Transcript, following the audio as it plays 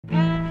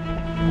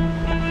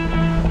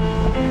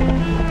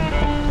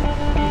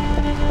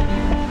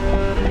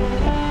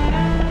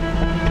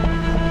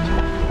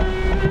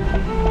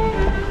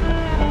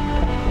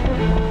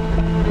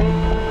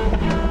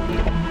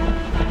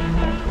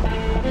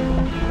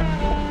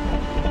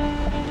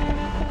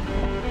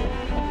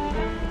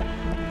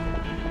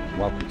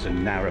It's a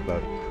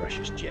Narrowboat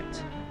precious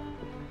jet.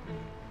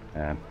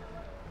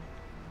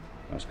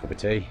 Nice cup of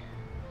tea.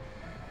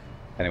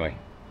 Anyway,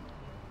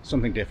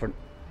 something different.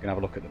 We're gonna have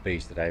a look at the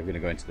bees today. We're gonna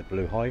go into the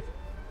blue hive.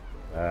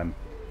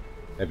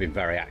 They've been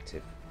very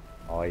active.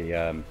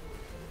 I've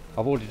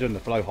already done the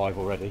flow hive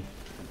already.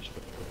 Let me just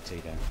put the cup of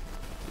tea down.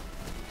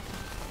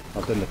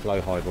 I've done the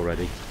flow hive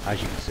already.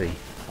 As you can see,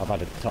 I've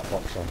added the top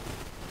box on.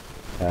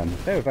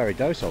 They were very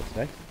docile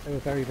today. They were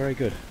very, very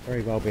good,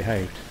 very well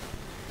behaved.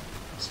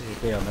 See a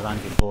bee on the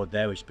landing board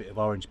there, which is a bit of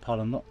orange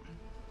pollen. Look.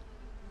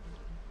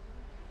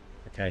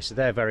 Okay, so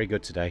they're very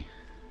good today.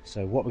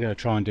 So what we're going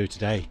to try and do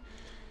today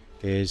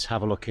is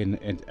have a look in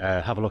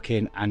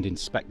and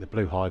inspect the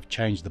blue hive,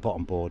 change the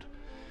bottom board,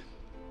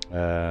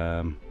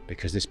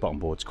 because this bottom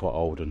board's quite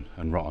old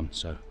and rotten.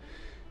 So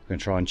we're going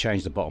to try and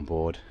change the bottom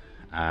board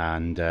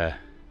and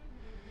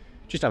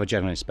just have a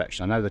general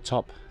inspection. I know the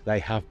top, they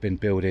have been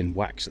building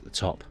wax at the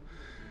top,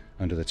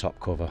 under the top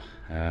cover,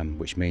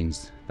 which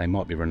means they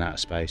might be running out of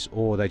space,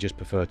 or they just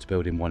prefer to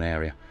build in one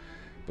area.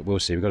 But we'll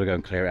see. We've got to go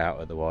and clear it out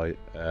otherwise,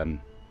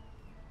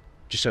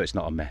 just so it's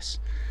not a mess.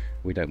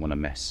 We don't want a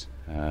mess.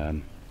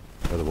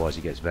 Otherwise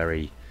it gets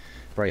very,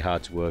 very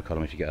hard to work on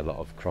them if you get a lot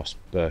of cross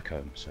burr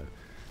comb. So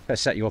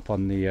let's set you up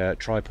on the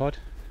tripod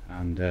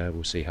and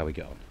we'll see how we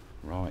get on.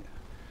 Right,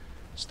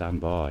 stand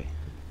by.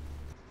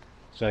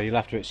 So you'll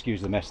have to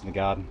excuse the mess in the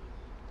garden.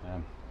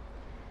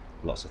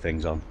 Lots of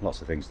things on,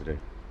 lots of things to do.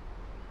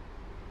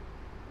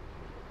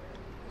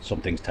 Some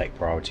things take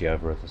priority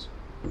over others.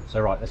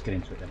 So right, let's get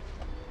into it then.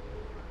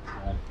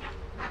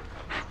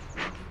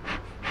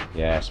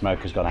 Yeah,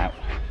 smoker's gone out.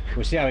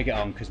 We'll see how we get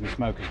on because my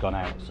smoker's gone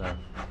out. So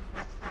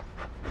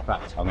in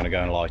fact, I'm going to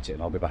go and light it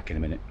and I'll be back in a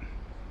minute.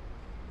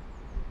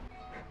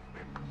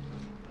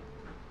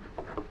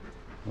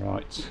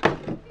 Right,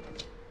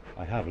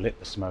 I have lit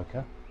the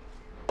smoker.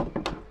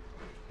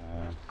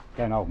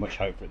 Don't hold much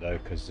hope for it though,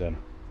 because yeah,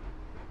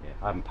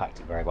 I haven't packed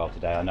it very well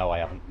today. I know I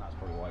haven't. That's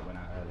probably why it went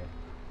out earlier.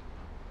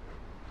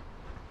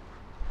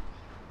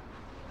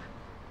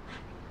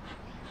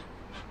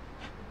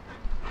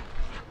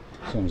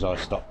 As soon as I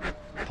stop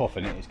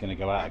puffing it, it's going to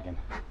go out again.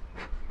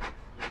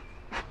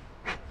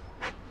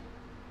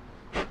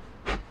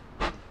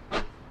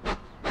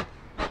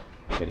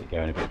 Get it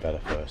going a bit better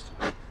first.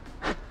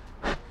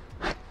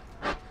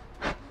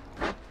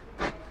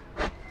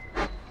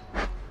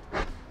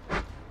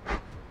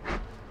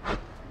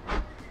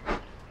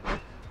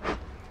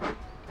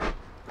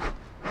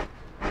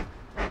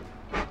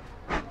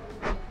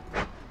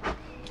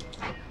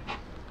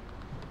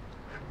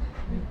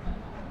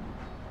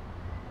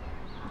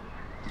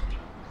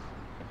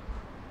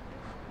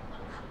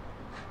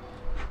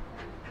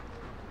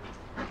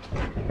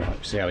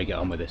 See how we get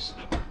on with this.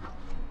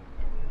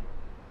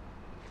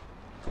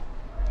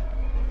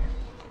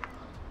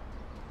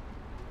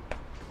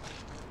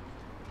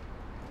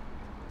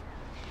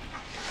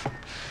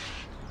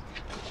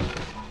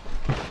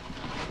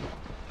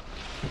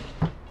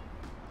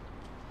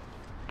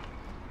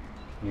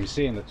 You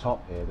see in the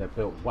top here, they've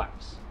built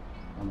wax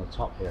on the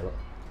top here, look,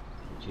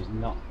 which is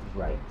not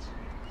great.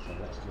 So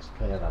let's just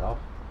clear that off.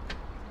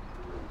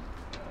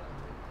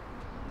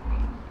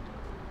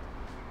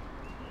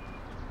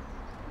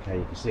 Okay,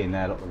 you can see in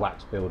there, look, the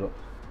wax build up.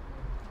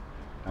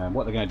 And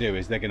what they're going to do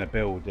is they're going to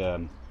build,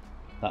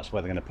 that's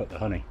where they're going to put the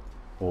honey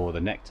or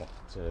the nectar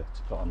to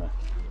put on there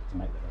to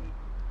make the honey.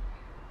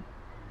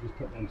 Just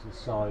put them to the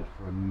side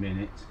for a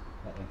minute,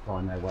 let them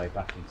find their way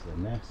back into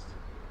the nest.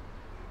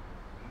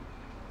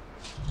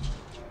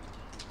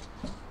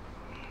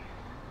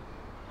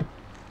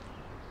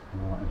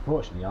 Right,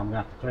 unfortunately, I'm going to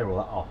have to clear all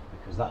that off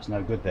because that's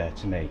no good there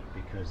to me,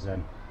 because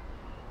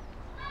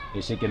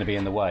it's going to be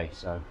in the way.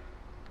 So.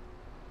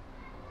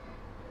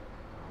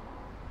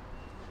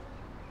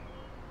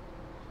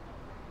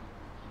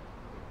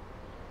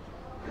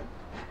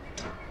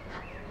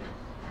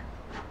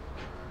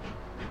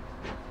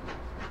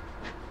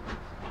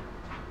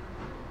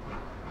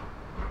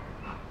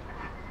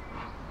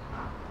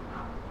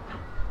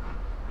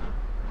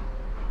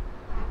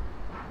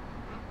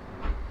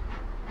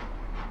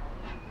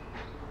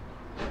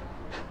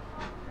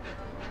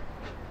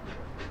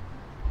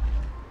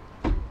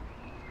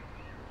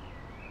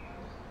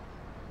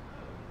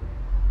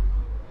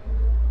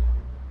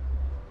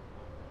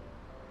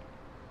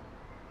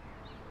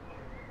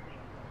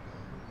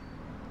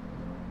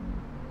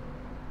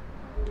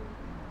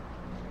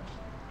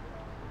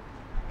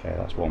 Okay,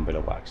 that's one bit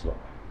of wax, look.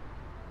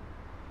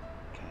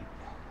 Okay.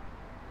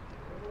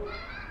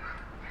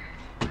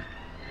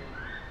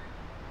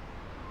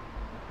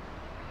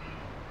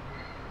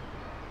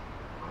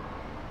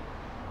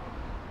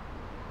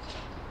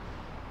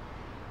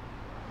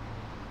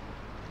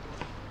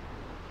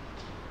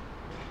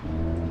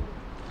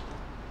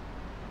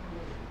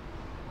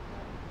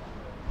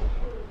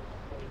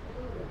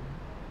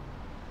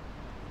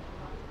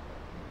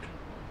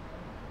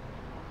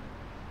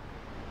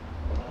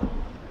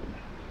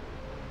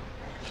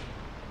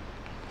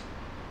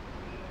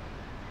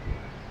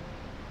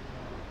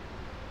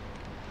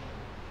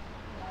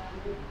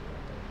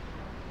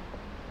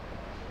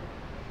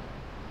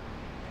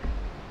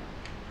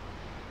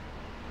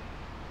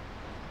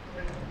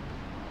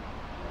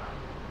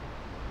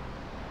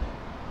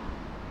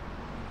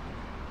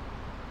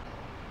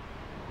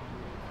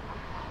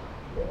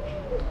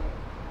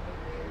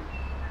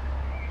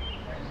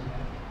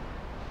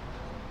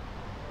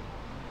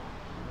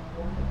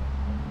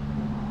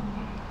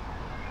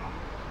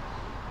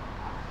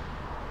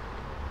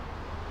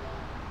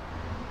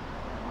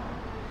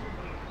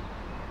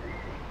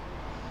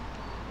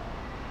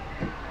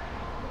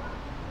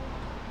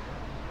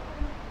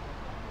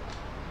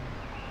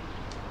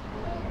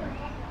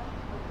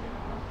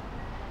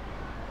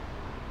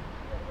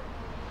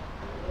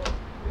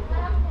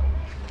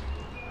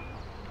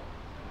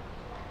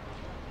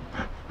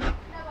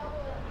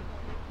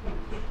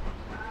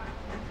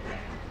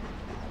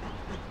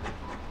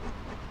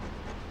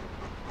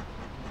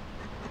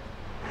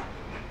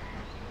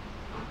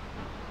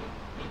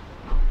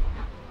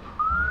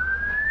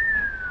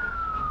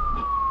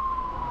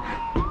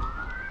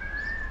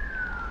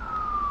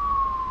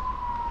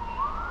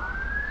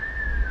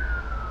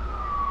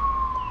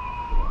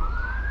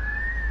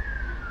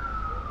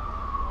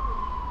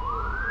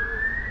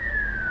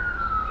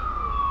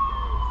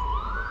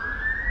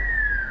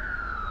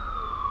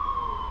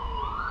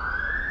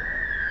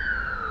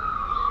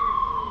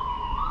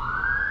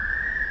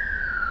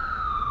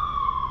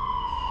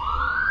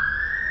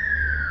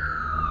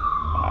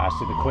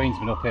 See, the queen's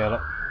been up here,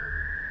 look.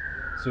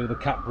 See all the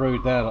cap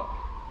brood there, look.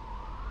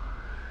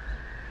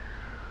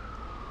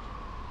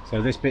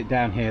 So this bit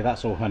down here,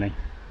 that's all honey,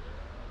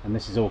 and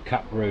this is all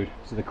cap brood.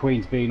 So the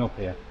queen's been up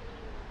here.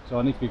 So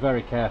I need to be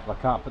very careful.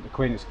 I can't put the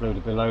queen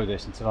excluder below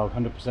this until I'm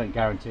 100%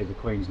 guaranteed the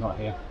queen's not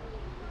here.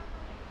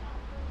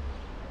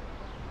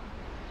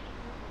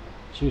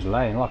 She's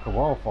laying like a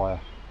wildfire.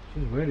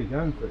 She's really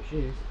going for it, she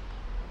is.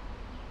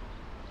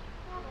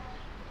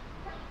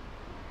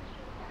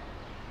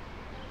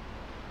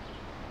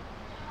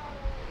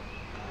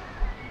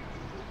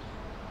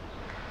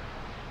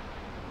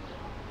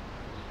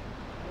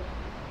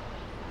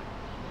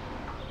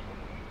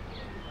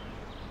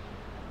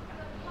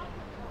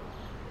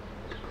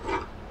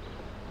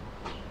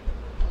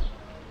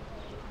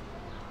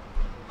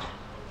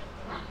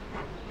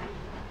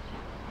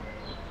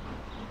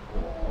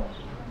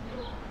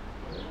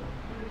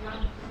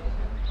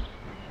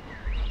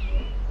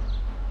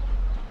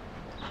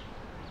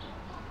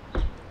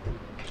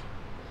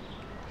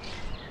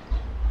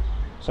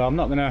 So I'm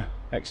not going to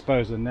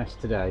expose the nest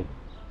today.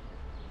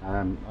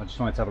 I just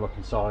wanted to have a look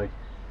inside.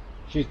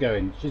 She's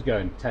going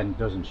 10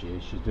 dozen.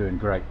 She's doing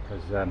great,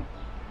 because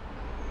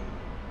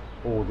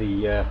all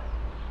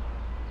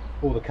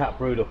the cat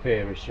brood up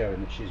here is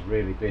showing that she's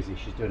really busy.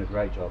 She's doing a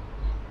great job,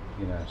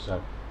 you know.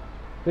 So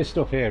this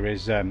stuff here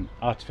is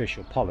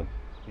artificial pollen.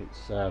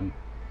 It's so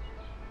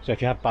if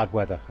you have bad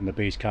weather and the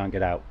bees can't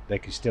get out, they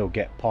can still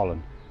get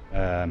pollen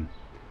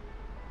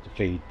to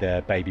feed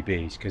their baby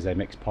bees, because they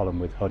mix pollen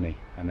with honey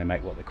and they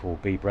make what they call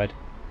bee bread,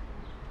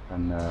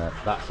 and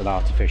that's an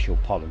artificial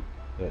pollen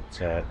that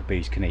the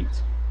bees can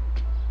eat,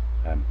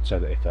 so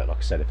that if, like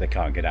I said, if they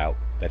can't get out,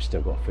 they've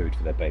still got food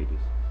for their babies.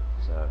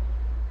 So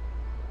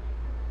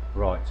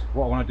right,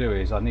 what I want to do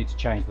is I need to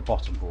change the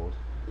bottom board,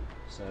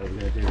 so we're going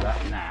to do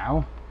that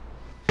now,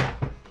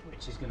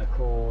 which is going to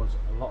cause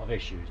a lot of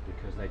issues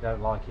because they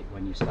don't like it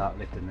when you start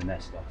lifting the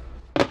nest off.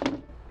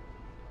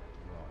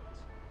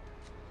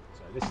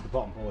 This is the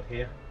bottom board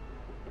here.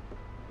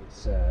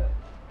 It's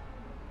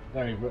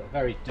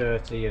very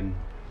dirty and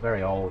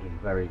very old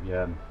and very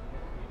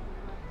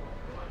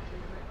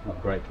not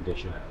great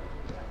condition.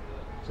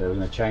 So we're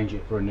going to change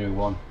it for a new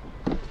one.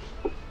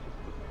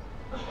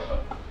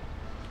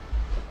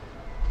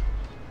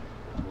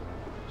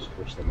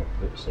 Squish them up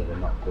a bit so they're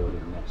not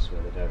building nests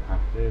where they don't have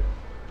to.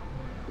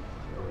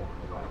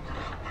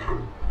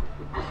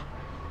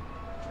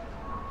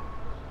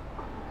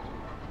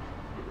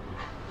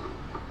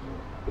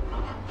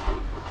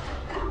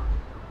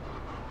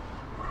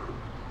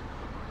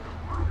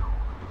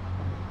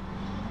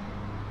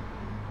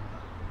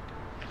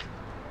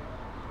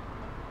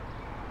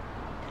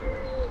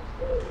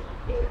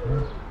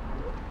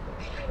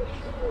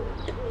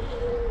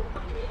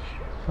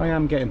 I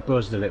am getting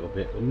buzzed a little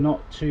bit, but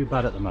not too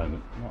bad at the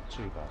moment. Not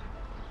too bad.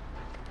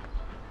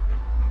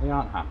 They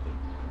aren't happy.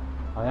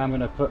 I am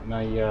going to put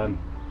my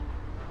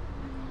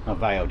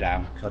veil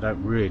down because I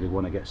don't really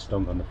want to get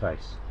stung on the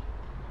face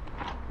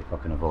if I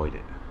can avoid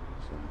it.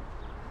 So.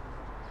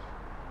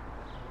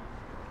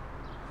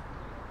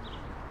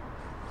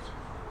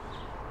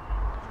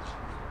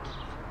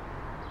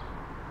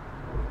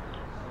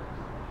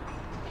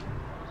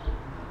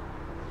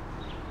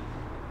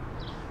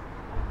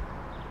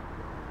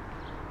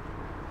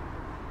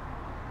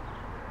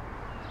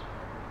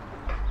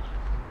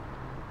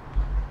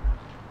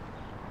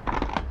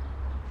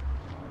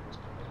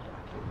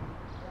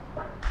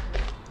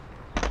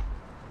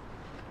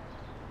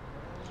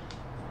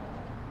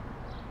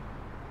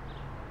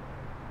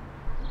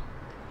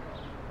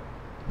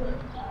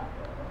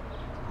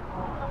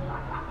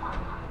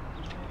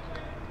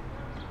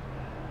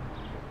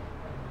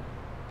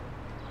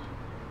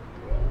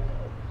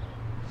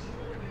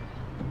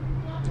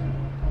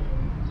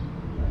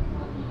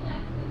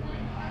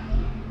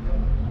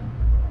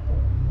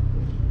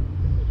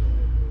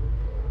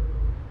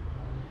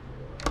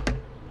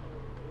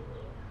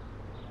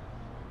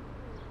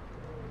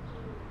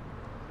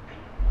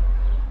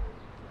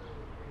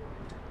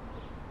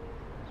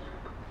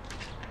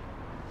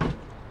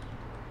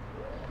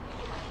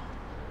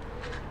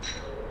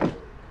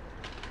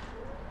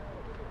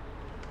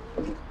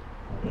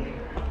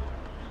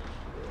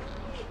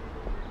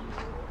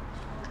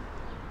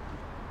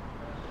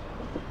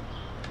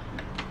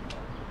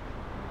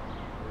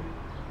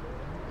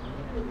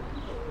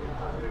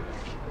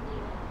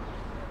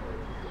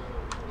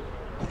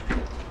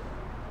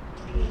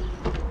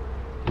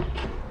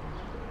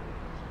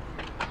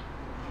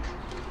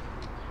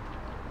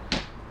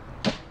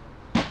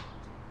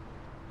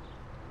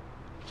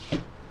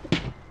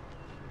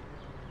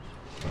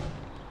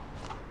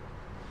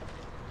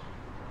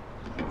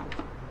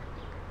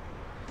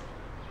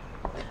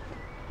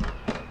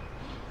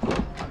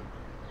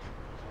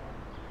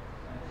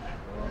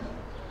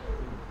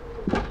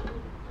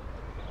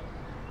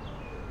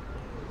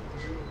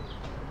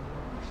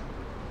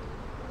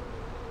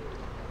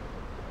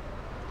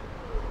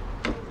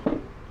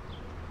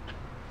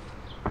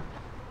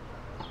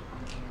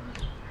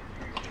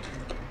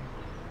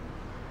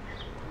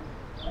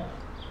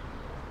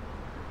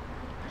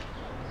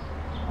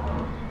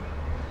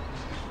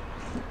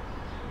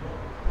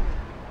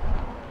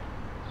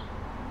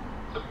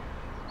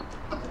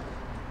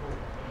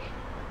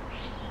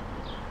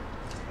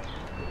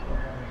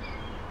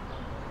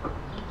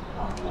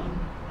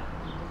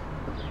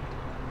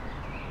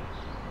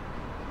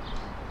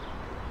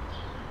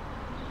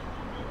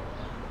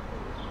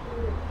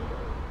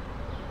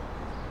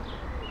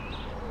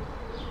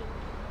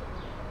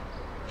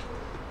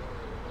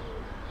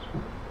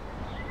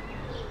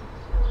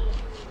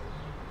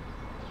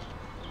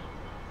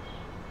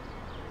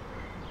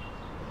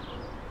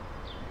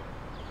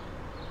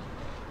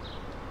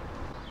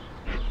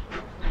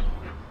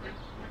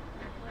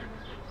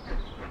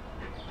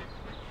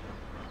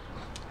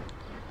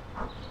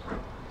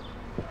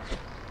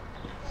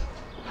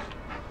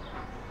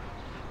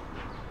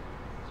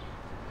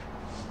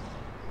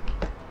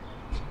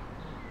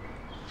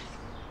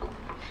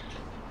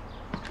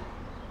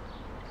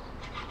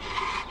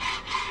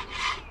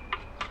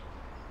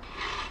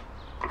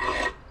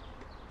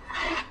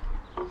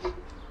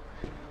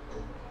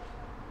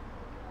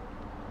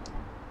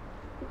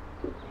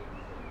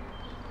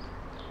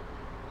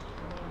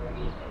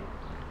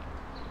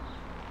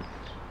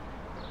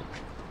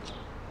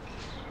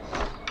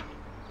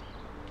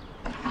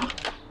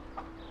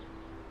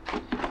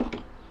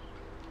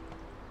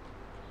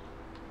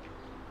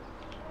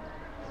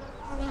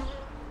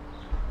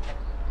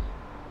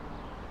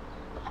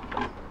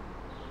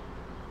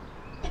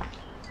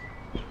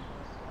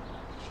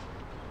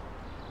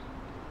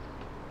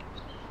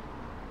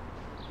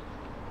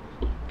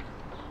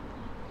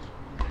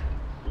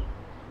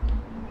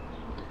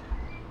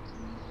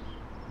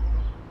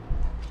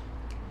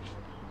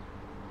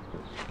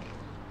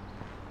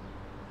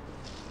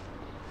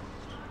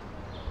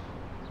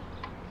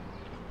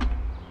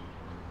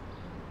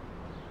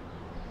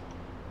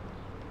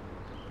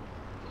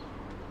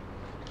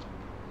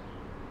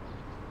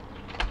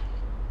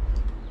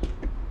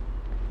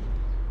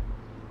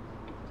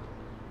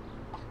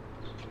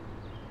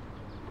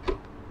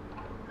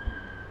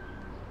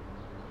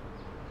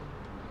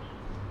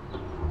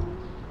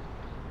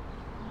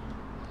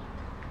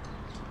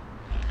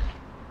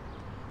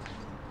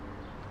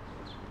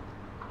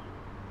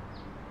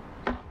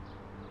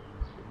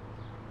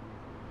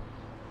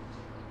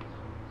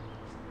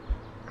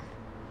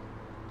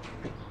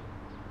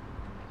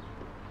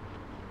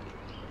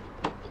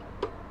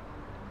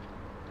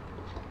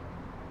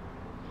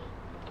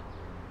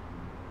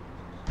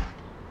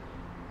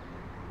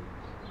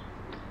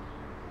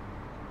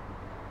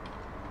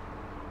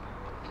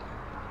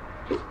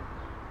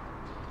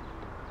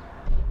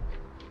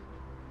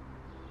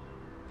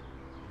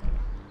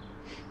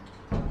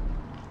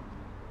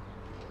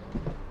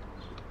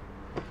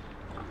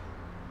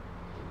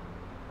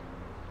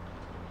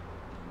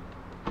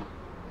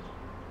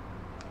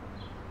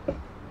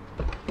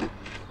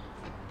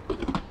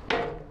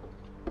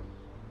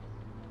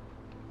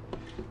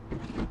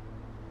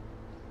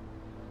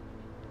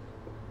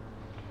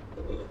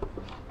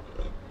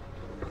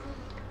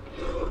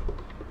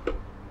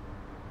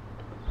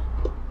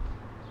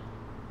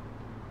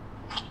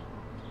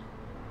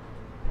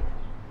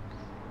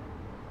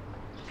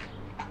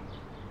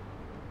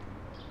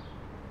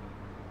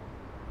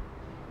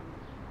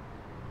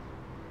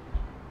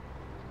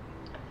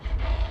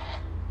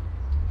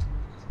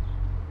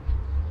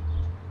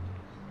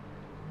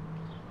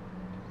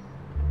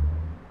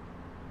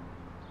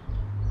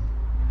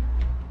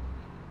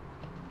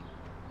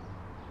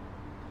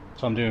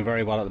 So I'm doing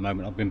very well at the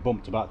moment. I've been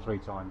bumped about 3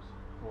 times,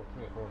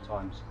 3 or 4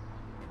 times.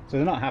 So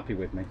they're not happy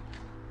with me,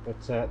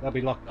 but they'll be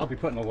locked. I'll be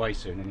putting them away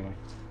soon anyway.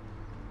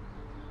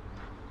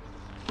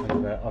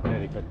 And I've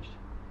nearly finished.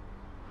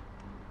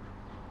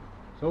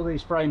 So all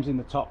these frames in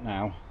the top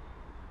now,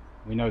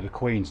 we know the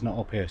queen's not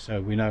up here,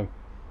 so we know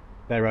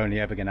they're only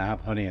ever going to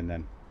have honey in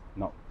them,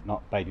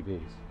 not baby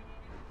bees.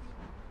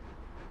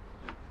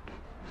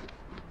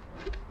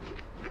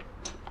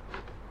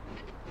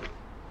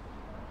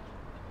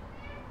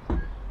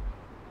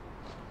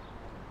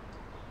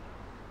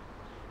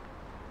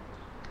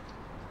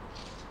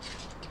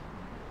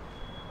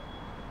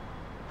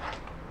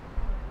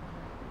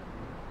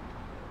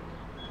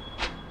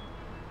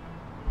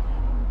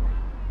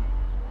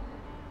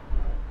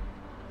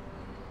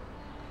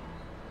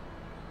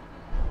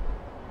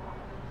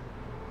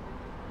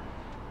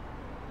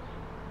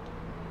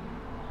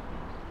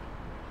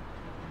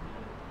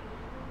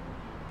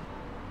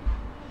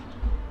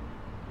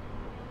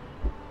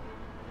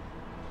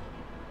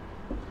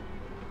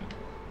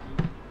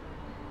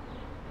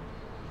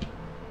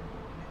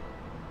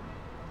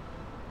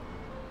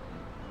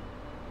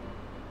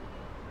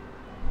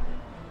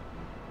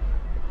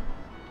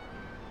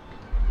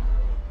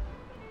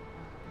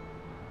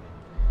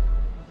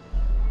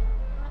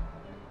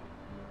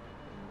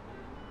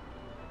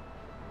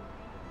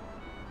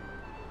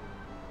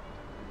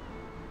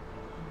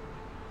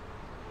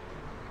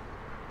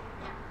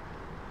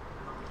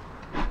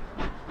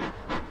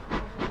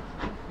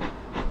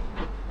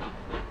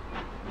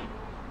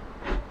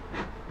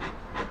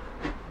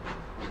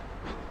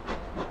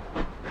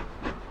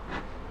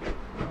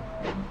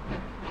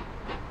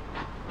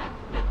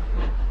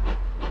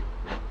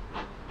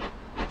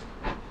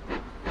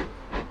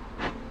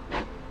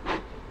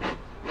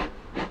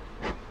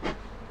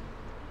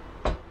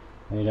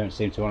 They don't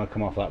seem to want to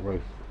come off that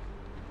roof.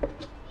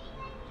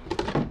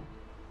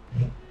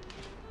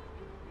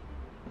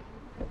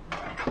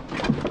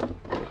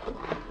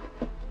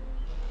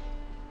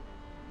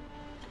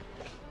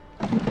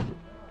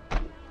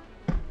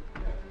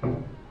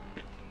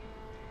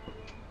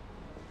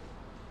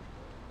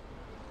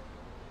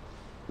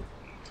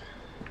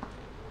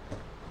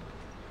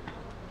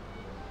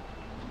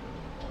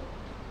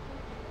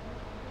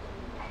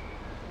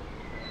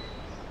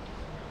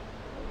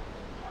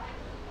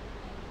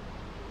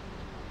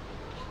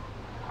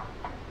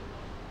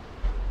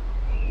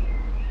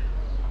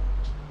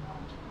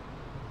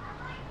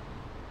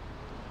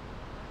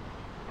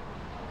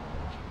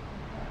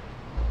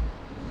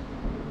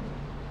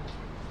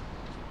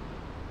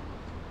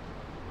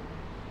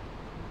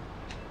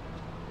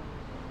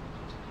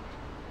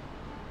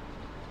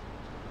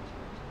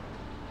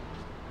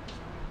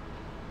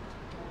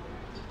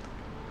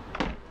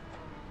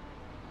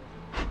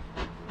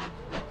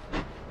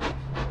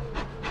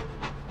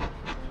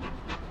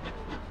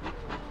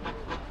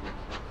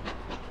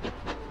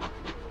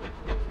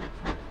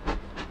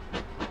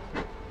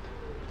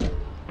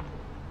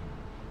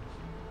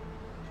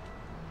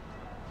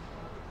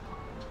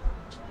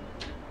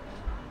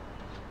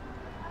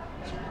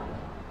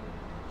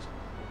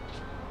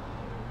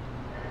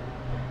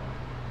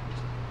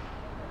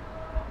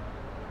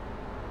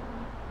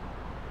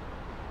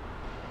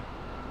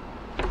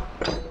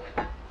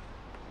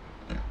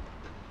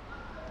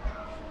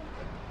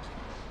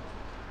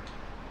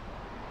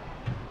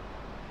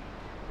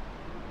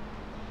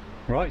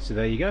 Right, so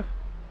there you go.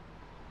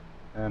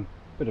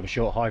 Bit of a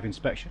short hive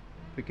inspection,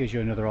 but gives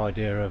you another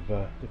idea of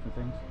different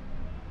things.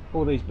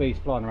 All these bees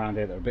flying around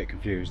here that are a bit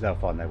confused, they'll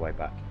find their way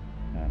back.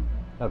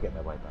 They'll get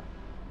their way back.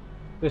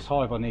 This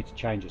hive I need to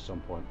change at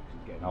some point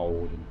because it's getting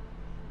old, and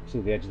you see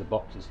the edge of the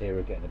boxes here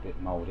are getting a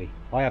bit mouldy.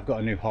 I have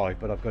got a new hive,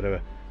 but I've got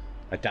to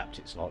adapt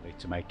it slightly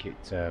to make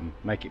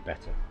it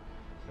better.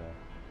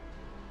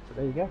 So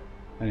there you go.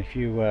 And if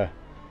you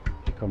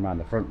come around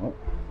the front, look.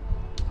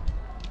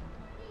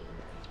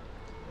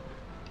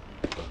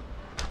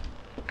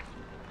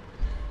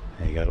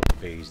 There you go, look, the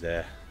bees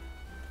there.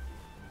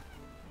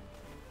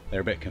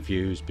 They're a bit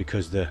confused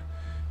because the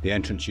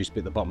entrance used to be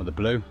at the bottom of the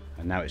blue,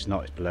 and now it's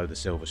not, it's below the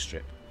silver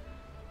strip.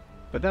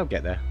 But they'll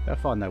get there, they'll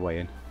find their way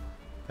in.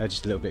 They're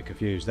just a little bit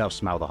confused, they'll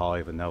smell the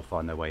hive and they'll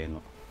find their way in.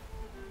 Look.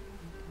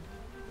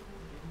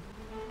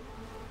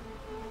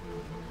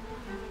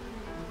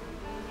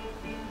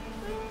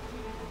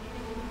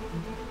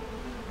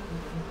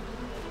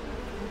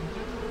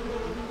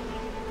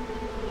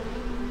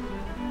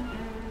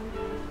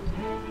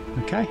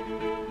 Okay,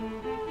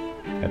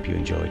 hope you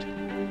enjoyed.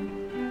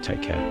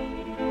 Take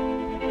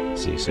care.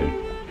 See you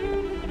soon.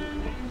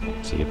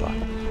 See you,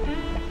 bye.